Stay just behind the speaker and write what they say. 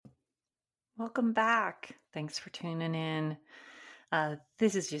Welcome back. Thanks for tuning in.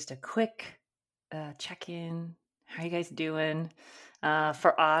 This is just a quick check-in. How you guys doing?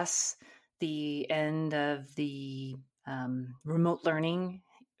 For us, the end of the remote learning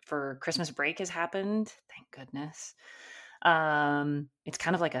for Christmas break has happened. Thank goodness. It's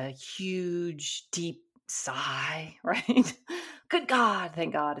kind of like a huge, deep sigh, right? Good God,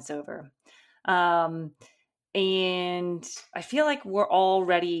 thank God it's over. Um, and I feel like we're all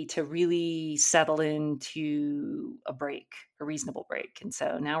ready to really settle into a break, a reasonable break. And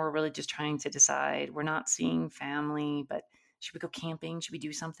so now we're really just trying to decide we're not seeing family, but should we go camping? Should we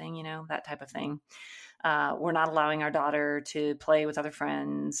do something? That type of thing. We're not allowing our daughter to play with other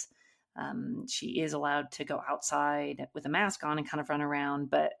friends. She is allowed to go outside with a mask on and kind of run around,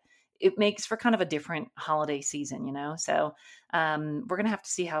 but it makes for kind of a different holiday season. So we're going to have to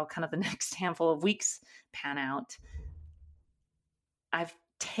see how kind of the next handful of weeks pan out. I've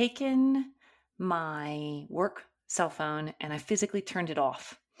taken my work cell phone and I physically turned it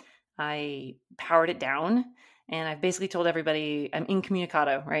off. I powered it down and I've basically told everybody I'm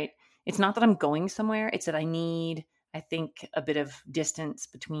incommunicado, right? It's not that I'm going somewhere. It's that I think, a bit of distance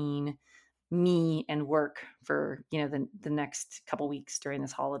between me and work for the next couple weeks during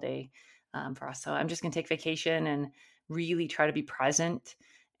this holiday for us. So I'm just going to take vacation and really try to be present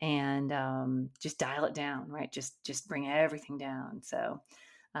and just dial it down, right? Just bring everything down. So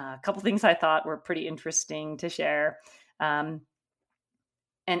a couple things I thought were pretty interesting to share. And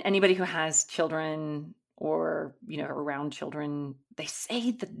anybody who has children or around children, they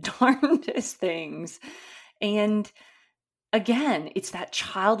say the darndest things. And again, it's that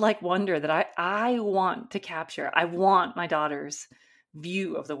childlike wonder that I want to capture. I want my daughter's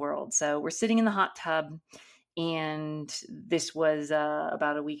view of the world. So we're sitting in the hot tub, and this was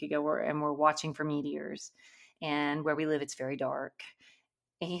about a week ago, and we're watching for meteors. And where we live, it's very dark.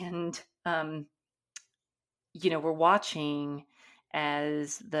 And, we're watching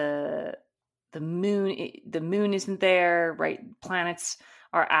as the moon isn't there, right? Planets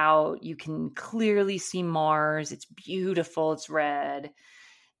are out. You can clearly see Mars. It's beautiful. It's red.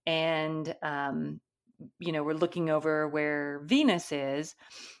 And, we're looking over where Venus is.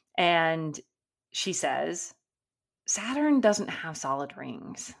 And she says, Saturn doesn't have solid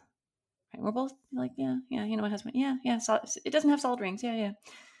rings. Right? We're both like, yeah, my husband, yeah, it doesn't have solid rings. Yeah.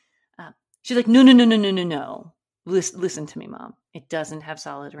 She's like, no. Listen to me, Mom. It doesn't have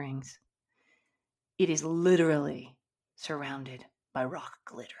solid rings. It is literally surrounded by rock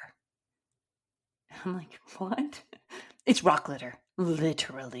glitter. I'm like, what? It's rock glitter.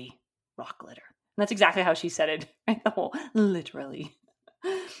 Literally rock glitter. And that's exactly how she said it, right? The whole literally.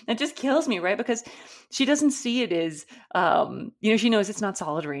 It just kills me, right? Because she doesn't see it as, she knows it's not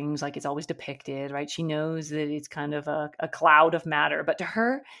solid rings like it's always depicted, right? She knows that it's kind of a cloud of matter. But to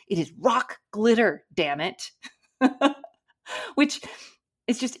her, it is rock glitter, damn it. Which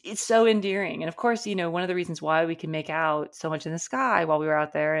it's so endearing. And of course, one of the reasons why we can make out so much in the sky while we were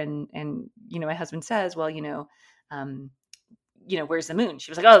out there and my husband says, well, where's the moon?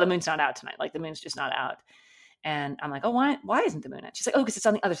 She was like, oh, the moon's not out tonight. Like the moon's just not out. And I'm like, oh, why isn't the moon out? She's like, oh, because it's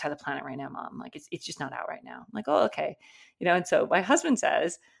on the other side of the planet right now, Mom. Like it's just not out right now. I'm like, oh, okay. And so my husband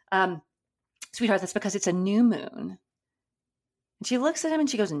says, sweetheart, that's because it's a new moon. And she looks at him and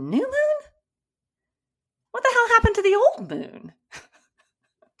she goes, new moon? What the hell happened to the old moon?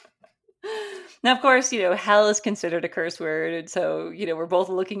 Now, of course, hell is considered a curse word. And so, we're both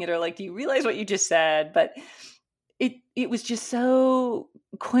looking at her like, do you realize what you just said? But it was just so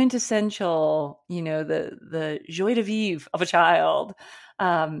quintessential, the joie de vivre of a child,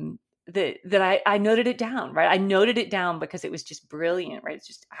 that I noted it down, right? I noted it down because it was just brilliant, right? It's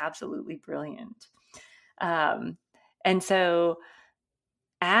just absolutely brilliant. And so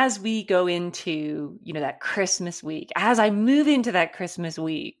as we go into, that Christmas week, as I move into that Christmas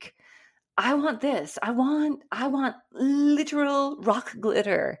week, I want this. I want literal rock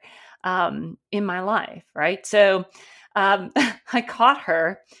glitter in my life, right? So I caught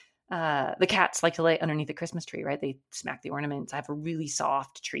her. The cats like to lay underneath the Christmas tree, right? They smack the ornaments. I have a really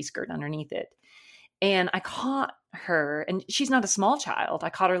soft tree skirt underneath it. And I caught her, and she's not a small child. I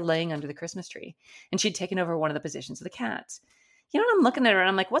caught her laying under the Christmas tree, and she'd taken over one of the positions of the cats. I'm looking at her, and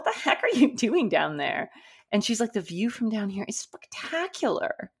I'm like, what the heck are you doing down there? And she's like, the view from down here is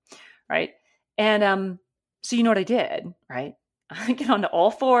spectacular, right? And so you know what I did, right? I get onto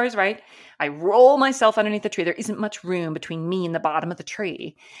all fours, right? I roll myself underneath the tree. There isn't much room between me and the bottom of the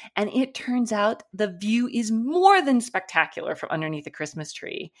tree. And it turns out the view is more than spectacular from underneath the Christmas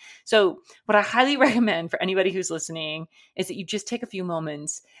tree. So, what I highly recommend for anybody who's listening is that you just take a few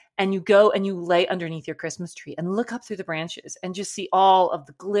moments and you go and you lay underneath your Christmas tree and look up through the branches and just see all of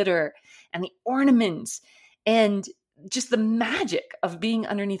the glitter and the ornaments and just the magic of being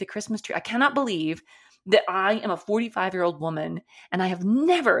underneath a Christmas tree. I cannot believe that I am a 45-year-old woman and I have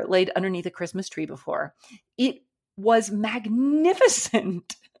never laid underneath a Christmas tree before. It was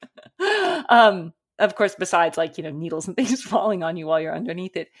magnificent. Of course, besides needles and things falling on you while you're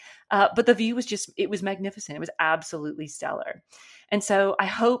underneath it. But the view was it was magnificent. It was absolutely stellar. And so I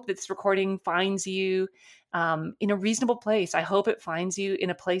hope that this recording finds you in a reasonable place. I hope it finds you in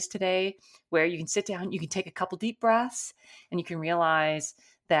a place today where you can sit down, you can take a couple deep breaths, and you can realize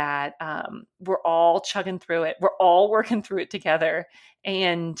that we're all chugging through it. We're all working through it together.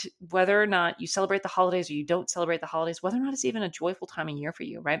 And whether or not you celebrate the holidays or you don't celebrate the holidays, whether or not it's even a joyful time of year for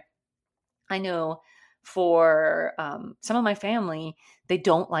you, right? I know for some of my family, they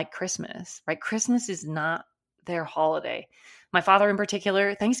don't like Christmas, right? Christmas is not their holiday. My father in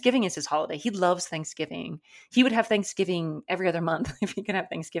particular, Thanksgiving is his holiday. He loves Thanksgiving. He would have Thanksgiving every other month if he could have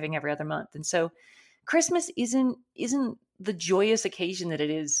Thanksgiving every other month. And so Christmas isn't the joyous occasion that it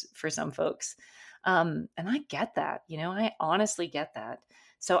is for some folks. And I get that, I honestly get that.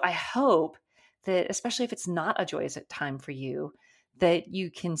 So I hope that, especially if it's not a joyous time for you, that you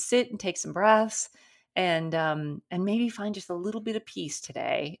can sit and take some breaths and maybe find just a little bit of peace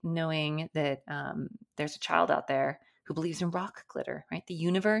today, knowing that there's a child out there who believes in rock glitter, right? The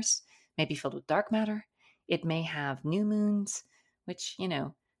universe may be filled with dark matter. It may have new moons, which,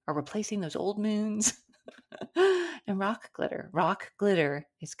 are replacing those old moons. And rock glitter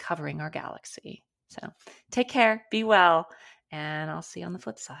is covering our galaxy. So take care, be well, and I'll see you on the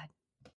flip side.